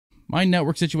My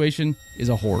network situation is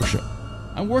a horror show.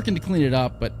 I'm working to clean it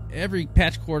up, but every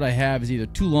patch cord I have is either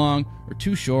too long or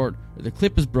too short, or the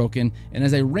clip is broken, and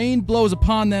as a rain blows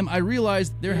upon them, I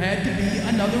realized there had to be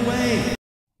another way.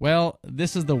 Well,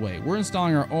 this is the way. We're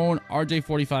installing our own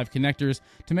RJ45 connectors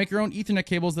to make our own Ethernet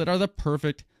cables that are the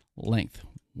perfect length.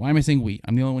 Why am I saying we?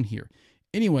 I'm the only one here.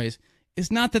 Anyways,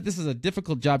 it's not that this is a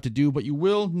difficult job to do, but you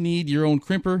will need your own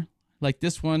crimper like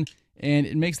this one, and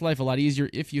it makes life a lot easier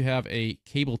if you have a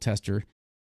cable tester.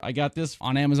 I got this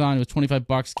on Amazon. It was 25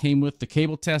 bucks. Came with the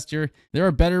cable tester. There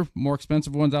are better, more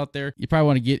expensive ones out there you probably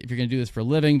want to get if you're going to do this for a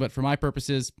living, but for my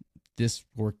purposes, this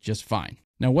worked just fine.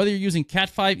 Now, whether you're using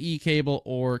Cat5e cable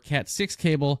or Cat6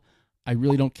 cable, I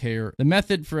really don't care. The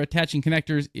method for attaching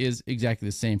connectors is exactly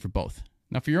the same for both.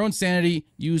 Now, for your own sanity,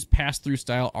 use pass-through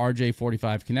style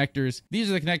RJ45 connectors. These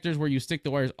are the connectors where you stick the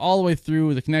wires all the way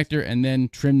through the connector and then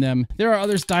trim them. There are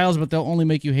other styles, but they'll only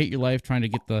make you hate your life trying to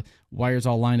get the wires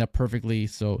all lined up perfectly.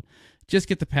 So just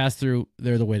get the pass-through.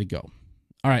 They're the way to go.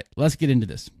 All right, let's get into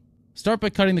this. Start by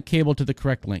cutting the cable to the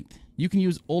correct length. You can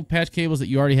use old patch cables that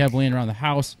you already have laying around the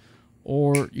house,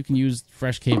 or you can use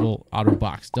fresh cable out of a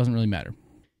box. Doesn't really matter.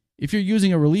 If you're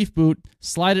using a relief boot,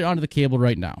 slide it onto the cable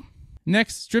right now.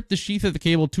 Next, strip the sheath of the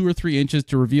cable 2 or 3 inches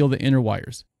to reveal the inner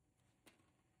wires.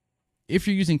 If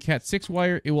you're using Cat6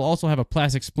 wire, it will also have a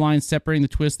plastic spline separating the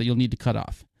twist that you'll need to cut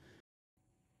off.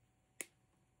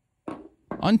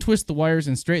 Untwist the wires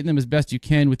and straighten them as best you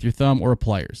can with your thumb or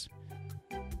pliers.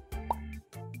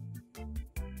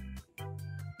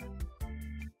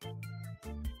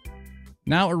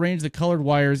 Now arrange the colored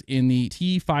wires in the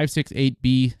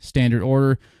T568B standard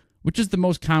order, which is the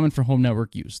most common for home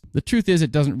network use. The truth is,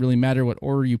 it doesn't really matter what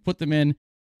order you put them in,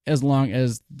 as long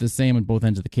as the same on both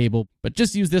ends of the cable, but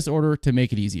just use this order to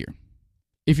make it easier.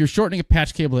 If you're shortening a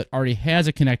patch cable that already has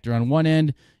a connector on one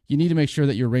end, you need to make sure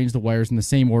that you arrange the wires in the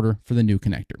same order for the new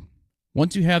connector.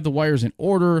 Once you have the wires in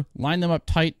order, line them up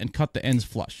tight and cut the ends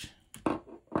flush.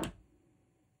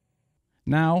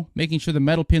 Now, making sure the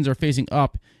metal pins are facing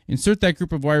up, insert that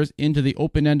group of wires into the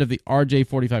open end of the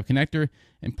RJ45 connector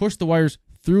and push the wires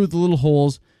through the little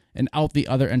holes and out the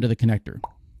other end of the connector.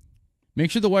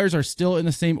 Make sure the wires are still in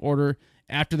the same order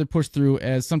after they're pushed through,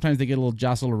 as sometimes they get a little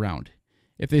jostled around.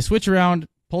 If they switch around,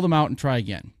 pull them out and try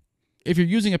again. If you're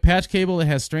using a patch cable that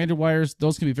has stranded wires,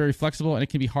 those can be very flexible and it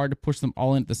can be hard to push them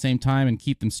all in at the same time and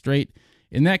keep them straight.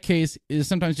 In that case, it is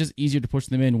sometimes just easier to push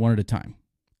them in one at a time.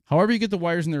 However you get the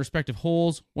wires in their respective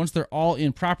holes, once they're all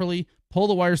in properly, pull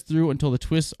the wires through until the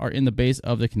twists are in the base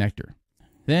of the connector.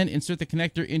 Then insert the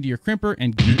connector into your crimper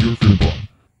and get your crimp on.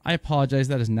 I apologize,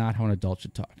 that is not how an adult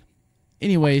should talk.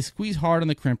 Anyway, squeeze hard on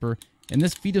the crimper, and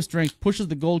this feat of strength pushes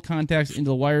the gold contacts into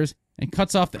the wires and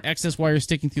cuts off the excess wires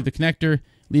sticking through the connector,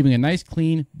 leaving a nice,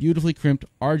 clean, beautifully crimped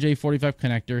RJ45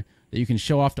 connector that you can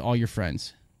show off to all your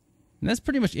friends. And that's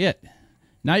pretty much it.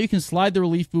 Now you can slide the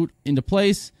relief boot into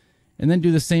place and then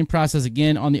do the same process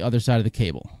again on the other side of the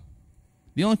cable.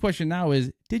 The only question now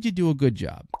is, did you do a good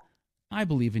job? I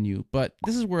believe in you, but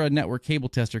this is where a network cable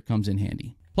tester comes in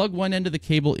handy. Plug one end of the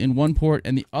cable in one port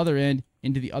and the other end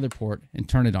into the other port and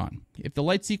turn it on. If the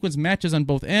light sequence matches on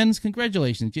both ends,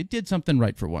 congratulations, you did something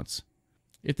right for once.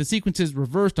 If the sequence is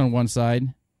reversed on one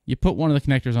side, you put one of the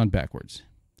connectors on backwards.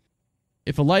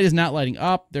 If a light is not lighting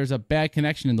up, there's a bad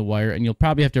connection in the wire and you'll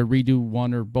probably have to redo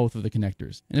one or both of the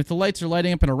connectors. And if the lights are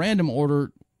lighting up in a random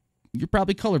order, you're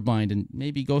probably colorblind and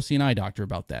maybe go see an eye doctor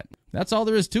about that. That's all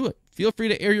there is to it. Feel free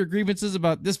to air your grievances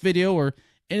about this video or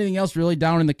anything else really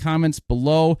down in the comments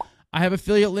below. I have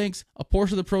affiliate links. A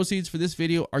portion of the proceeds for this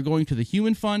video are going to the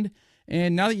Human Fund.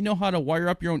 And now that you know how to wire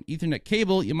up your own Ethernet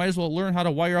cable, you might as well learn how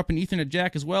to wire up an Ethernet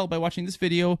jack as well by watching this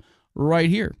video right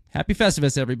here. Happy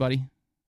Festivus, everybody.